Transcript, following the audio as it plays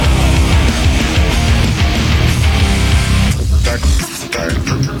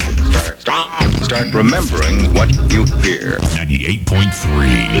start remembering what you hear. 98.3.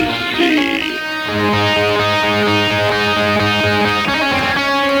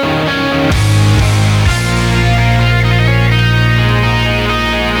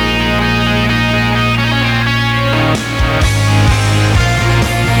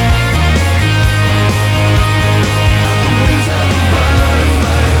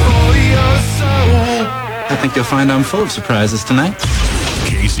 I think you'll find I'm full of surprises tonight.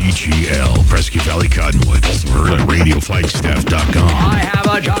 KZGL, Prescott Valley Cottonwood. We're at RadioFlagstaff.com. I have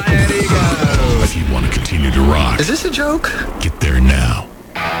a giant ego. If you want to continue to rock. Is this a joke? Get there now.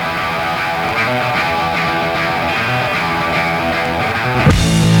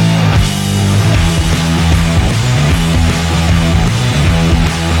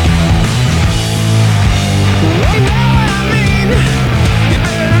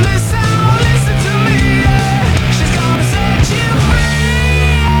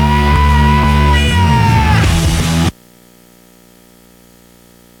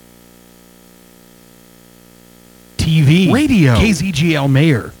 TV, radio, KZGL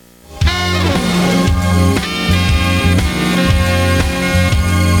Mayor.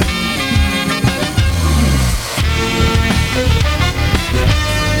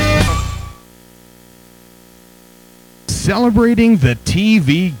 Celebrating the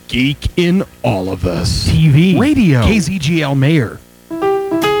TV geek in all of us. TV, radio, KZGL Mayor.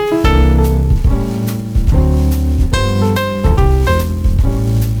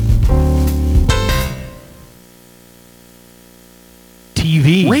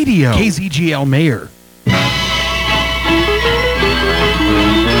 TV, radio, KZGL Mayor.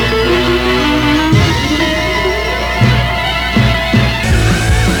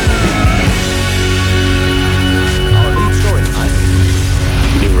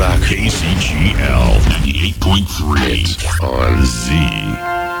 New Rock, KZGL 98.3 on Z.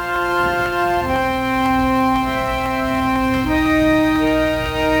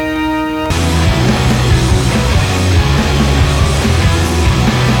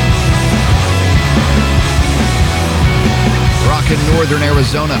 In northern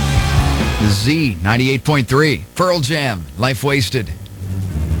Arizona, Z 98.3, Pearl Jam, Life Wasted.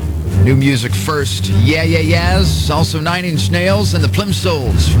 New music first, Yeah Yeah Yeahs, also 9 Inch Nails, and the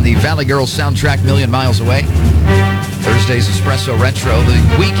Plimsolls from the Valley Girls soundtrack, Million Miles Away. Thursday's Espresso Retro. The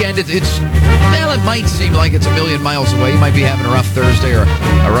weekend, it might seem like it's a million miles away. You might be having a rough Thursday or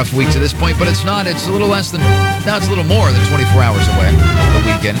a rough week to this point, but it's not. It's a little less than, no, it's a little more than 24 hours away. The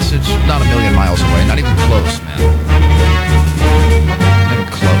weekend, it's not a million miles away. Not even close, man.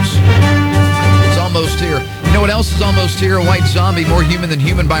 Close. It's almost here. You know what else is almost here? A White Zombie, More Human Than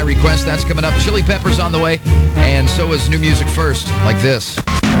Human by request. That's coming up. Chili Peppers on the way. And so is new music first, like this.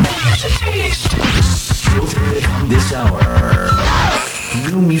 This hour.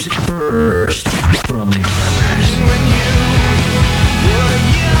 New music first from the Peppers.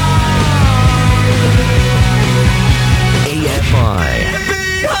 AFI.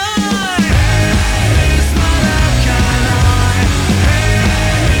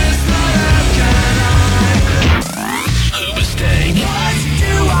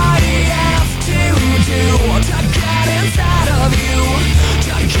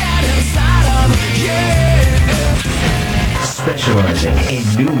 Specializing in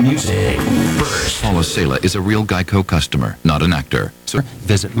new music first. Paula Sela is a real Geico customer, not an actor. So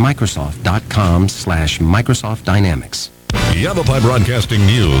visit Microsoft.com/Microsoft Dynamics. Yavapai Broadcasting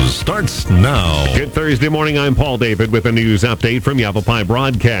News starts now. Good Thursday morning. I'm Paul David with a news update from Yavapai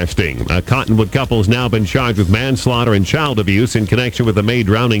Broadcasting. A Cottonwood couple has now been charged with manslaughter and child abuse in connection with the May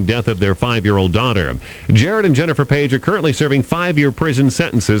drowning death of their 5-year-old daughter. Jared and Jennifer Page are currently serving 5-year prison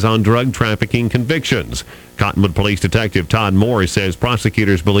sentences on drug trafficking convictions. Cottonwood Police Detective Todd Moore says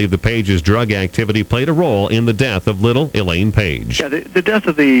prosecutors believe the Page's drug activity played a role in the death of little Elaine Page. Yeah, the death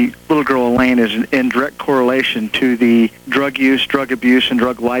of the little girl Elaine is in direct correlation to the drug use, drug abuse, and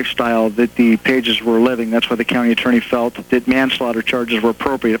drug lifestyle that the Pages were living. That's why the county attorney felt that manslaughter charges were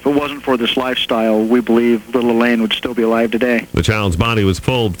appropriate. If it wasn't for this lifestyle, we believe little Elaine would still be alive today. The child's body was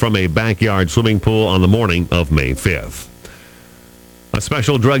pulled from a backyard swimming pool on the morning of May 5th. A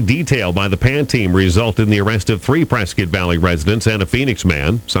special drug detail by the PAN team resulted in the arrest of 3 Prescott Valley residents and a Phoenix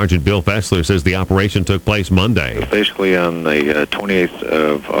man. Sergeant Bill Fessler says the operation took place Monday. Basically, on the 28th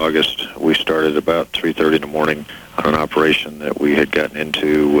of August, we started about 3:30 in the morning on an operation that we had gotten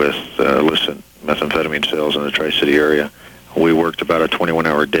into with illicit methamphetamine sales in the Tri-City area. We worked about a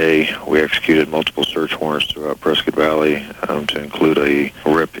 21-hour day. We executed multiple search warrants throughout Prescott Valley to include a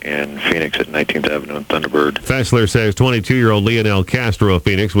RIP in Phoenix at 19th Avenue and Thunderbird. Fessler says 22-year-old Leonel Castro of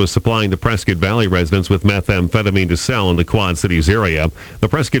Phoenix was supplying the Prescott Valley residents with methamphetamine to sell in the Quad Cities area. The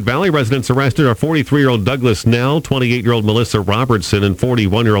Prescott Valley residents arrested are 43-year-old Douglas Nell, 28-year-old Melissa Robertson, and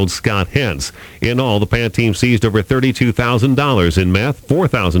 41-year-old Scott Hentz. In all, the PANT team seized over $32,000 in meth,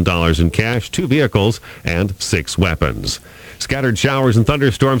 $4,000 in cash, 2 vehicles, and 6 weapons. Scattered showers and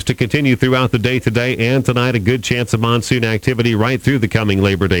thunderstorms to continue throughout the day today and tonight. A good chance of monsoon activity right through the coming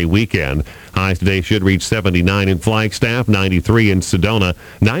Labor Day weekend. Highs today should reach 79 in Flagstaff, 93 in Sedona,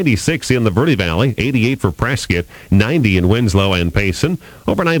 96 in the Verde Valley, 88 for Prescott, 90 in Winslow and Payson.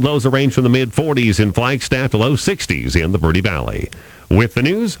 Overnight lows will range from the mid-40s in Flagstaff to low 60s in the Verde Valley. With the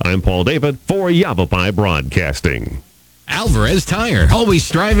news, I'm Paul David for Yavapai Broadcasting. Alvarez Tire, always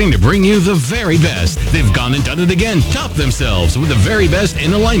striving to bring you the very best. They've gone and done it again. Top themselves with the very best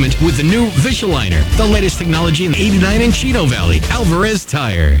in alignment with the new Visaliner, the latest technology in 89 in Chino Valley. Alvarez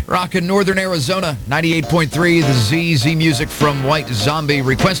Tire. Rockin' Northern Arizona, 98.3, the ZZ music from White Zombie,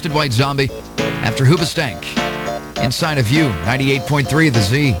 requested White Zombie after Hoobastank. Inside of You, 98.3, the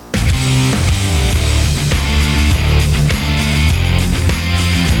Z.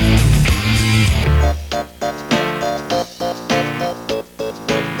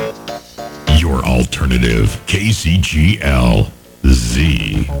 Your alternative, KZGL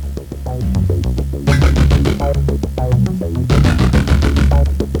Z.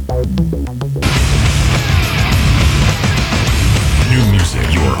 New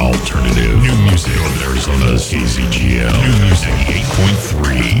music, your alternative. New music on Arizona's KZGL. New music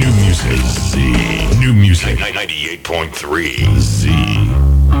 8.3. New music Z. New music 98.3 Z.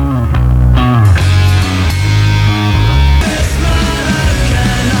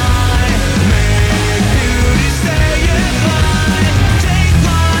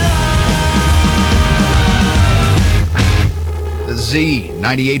 Z,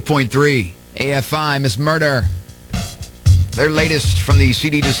 98.3, AFI, Miss Murder. Their latest from the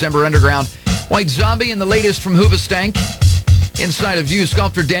CD December Underground. White Zombie and the latest from Hoobastank. Inside of You,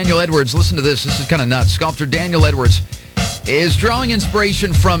 sculptor Daniel Edwards. Listen to this. This is kind of nuts. Sculptor Daniel Edwards is drawing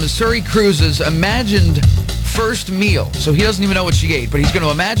inspiration from Suri Cruz's imagined first meal. So he doesn't even know what she ate, but he's going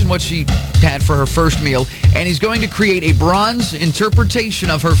to imagine what she had for her first meal, and he's going to create a bronze interpretation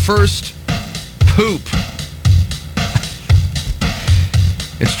of her first poop.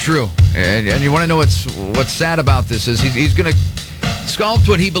 It's true. And you want to know what's sad about this is he's going to sculpt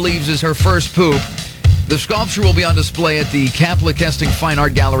what he believes is her first poop. The sculpture will be on display at the Catholic Kesting Fine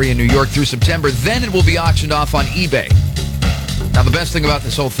Art Gallery in New York through September. Then it will be auctioned off on eBay. Now, the best thing about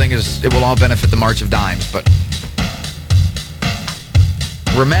this whole thing is it will all benefit the March of Dimes, but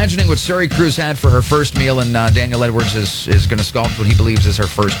we're imagining what Suri Cruz had for her first meal, and Daniel Edwards is going to sculpt what he believes is her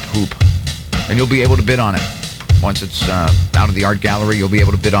first poop. And you'll be able to bid on it. Once it's out of the art gallery, you'll be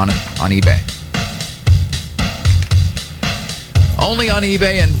able to bid on it on eBay. Only on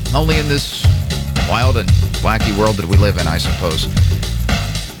eBay and only in this wild and wacky world that we live in, I suppose.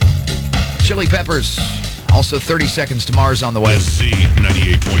 Chili Peppers, also 30 Seconds to Mars on the way. The Z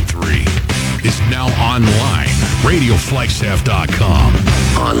 98.3 is now online. RadioFlagstaff.com.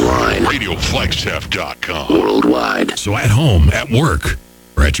 Online. RadioFlagstaff.com. Worldwide. So at home, at work,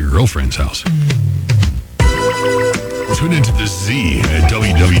 or at your girlfriend's house. Tune into the Z at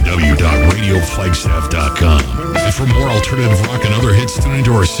www.radioflagstaff.com. And for more alternative rock and other hits, tune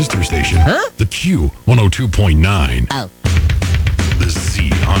into our sister station, the Q 102.9. Oh. The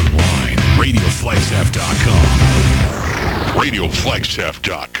Z online. RadioFlagstaff.com.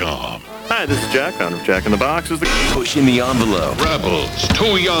 RadioFlagstaff.com. Hi, this is Jack. I'm Jack in the Box. Is the Pushing the envelope. Rebels,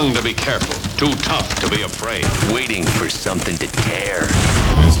 too young to be careful, too tough to be afraid. Waiting for something to tear.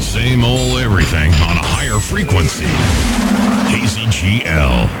 It's the same old everything on a higher frequency.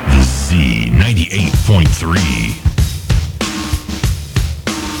 KZGL, the Z 98.3.